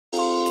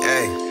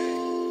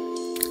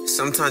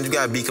Sometimes you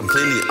gotta be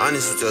completely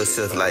honest with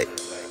yourself. Like,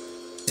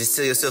 just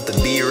tell yourself to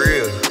be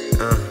real.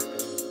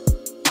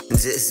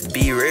 Just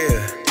be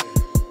real.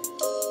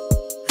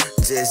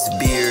 Just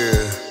be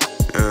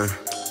real.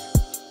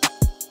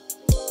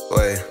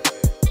 Wait.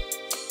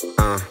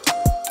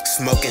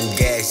 Smoking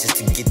gas just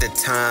to get the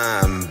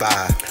time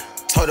by.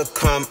 Told her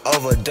come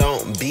over,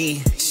 don't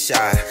be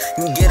shy.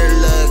 Get a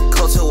little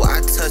closer while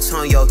I touch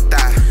on your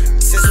thigh.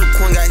 Since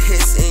Quan got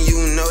hits and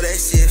you know that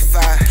shit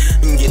fire.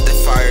 Get the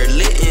fire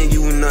lit and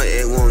you know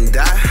it won't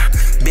die.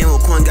 Been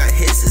with Quan got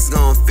hits, it's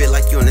gon' feel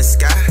like you in the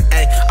sky.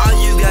 Ay, all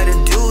you gotta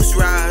do is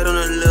ride on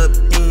a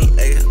little beam.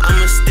 Ay,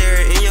 I'ma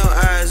stare in your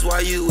eyes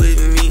while you with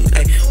me.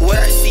 Ay, what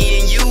I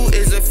see in you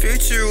is a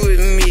future with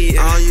me.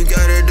 All you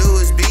gotta do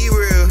is be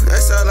real,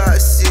 that's all I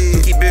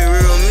see. Keep it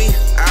real with me,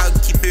 I'll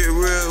keep it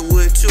real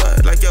with you.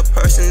 I like your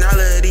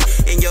personality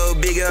and your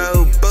big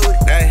old booty.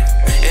 Ay,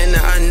 and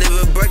I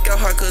never break your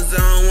heart cause I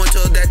don't want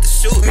your dad to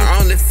shoot me.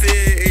 My only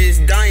fear is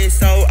dying,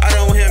 so I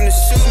don't want him to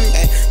shoot me.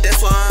 Ay,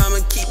 that's why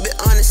I'ma keep it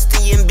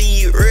honesty and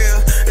be real.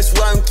 That's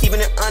why I'm keeping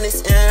it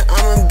honest and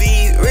I'ma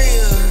be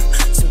real.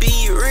 Just be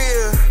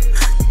real,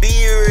 be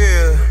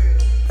real.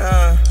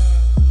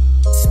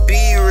 Just be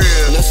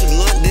real. No she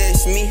blunt,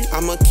 that's me,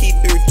 I'ma keep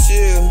it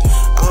chill.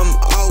 I'm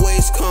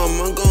always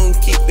calm, I'm gon'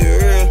 keep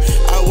it real.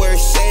 I wear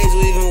shades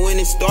even when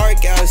it's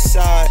dark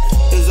outside,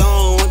 cause I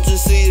don't want to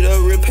see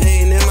the real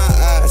pain in my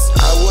eyes.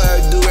 I wear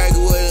a do-rag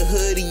with a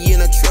hoodie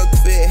and a truck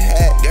fit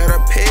hat. Got a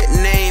pet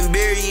named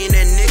Barry and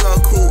that nigga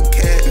a cool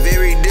cat.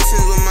 Very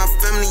distant with my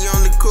family,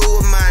 only cool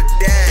with my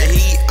dad. And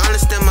he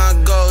understand my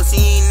goals,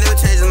 he ain't never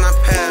changing my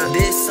path.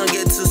 This song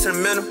get too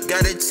sentimental,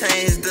 gotta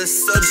change the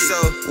subject. So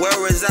where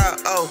was I?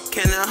 Oh,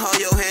 can I hold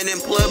your hand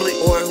in public?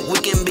 Or we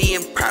can be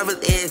in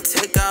private and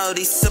take all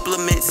these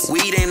supplements.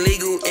 Weed ain't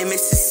legal in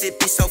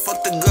Mississippi, so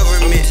fuck the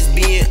government. I'm just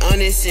being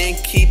honest and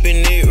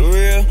keeping it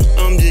real.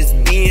 I'm just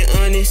being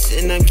honest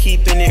and I'm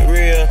keeping it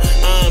real.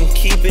 I'm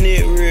keeping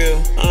it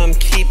real. I'm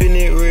keeping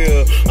it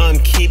real. I'm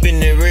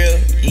keeping it real.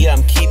 Yeah,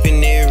 I'm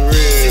keeping it real.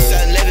 Since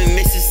I live in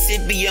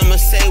Mississippi, I'ma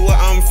say where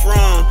I'm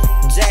from.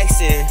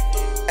 Jackson,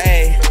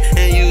 ayy.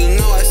 And you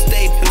know I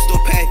stay pistol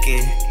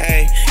packing,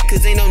 ayy.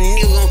 Cause ain't no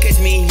nigga gon' catch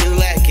me here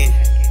lacking.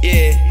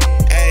 Yeah,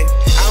 ayy.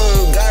 I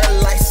don't got a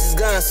licensed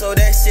gun, so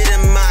that shit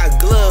in my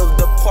glove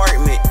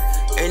department.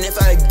 And if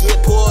I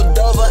get pulled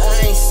over,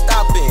 I ain't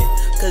stopping.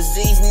 Cause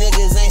these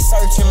niggas ain't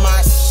searching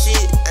my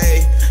shit,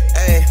 ayy,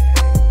 ayy.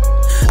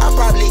 I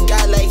probably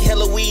got like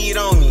hella weed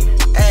on me,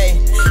 ayy.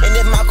 And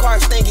if my car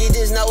stinky,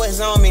 just know it's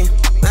on me.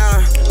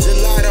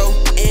 Gelato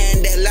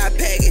and that lot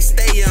pack, it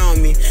stay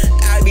on me.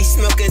 I be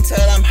smoking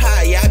till I'm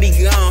high, yeah, I be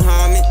gone,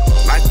 homie.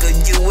 Like a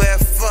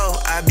UFO,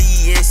 I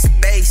be in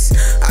space.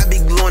 I be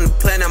going to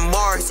planet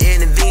Mars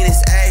and the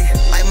Venus, ayy.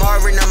 Like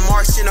Marvin the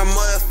Martian, a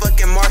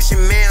motherfucking Martian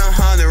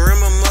manhunter.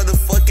 I'm a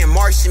motherfucking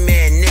Martian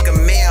man, nigga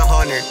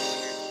manhunter.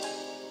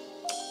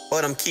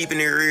 But I'm keeping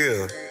it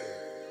real.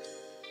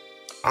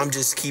 I'm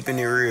just keeping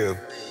it real.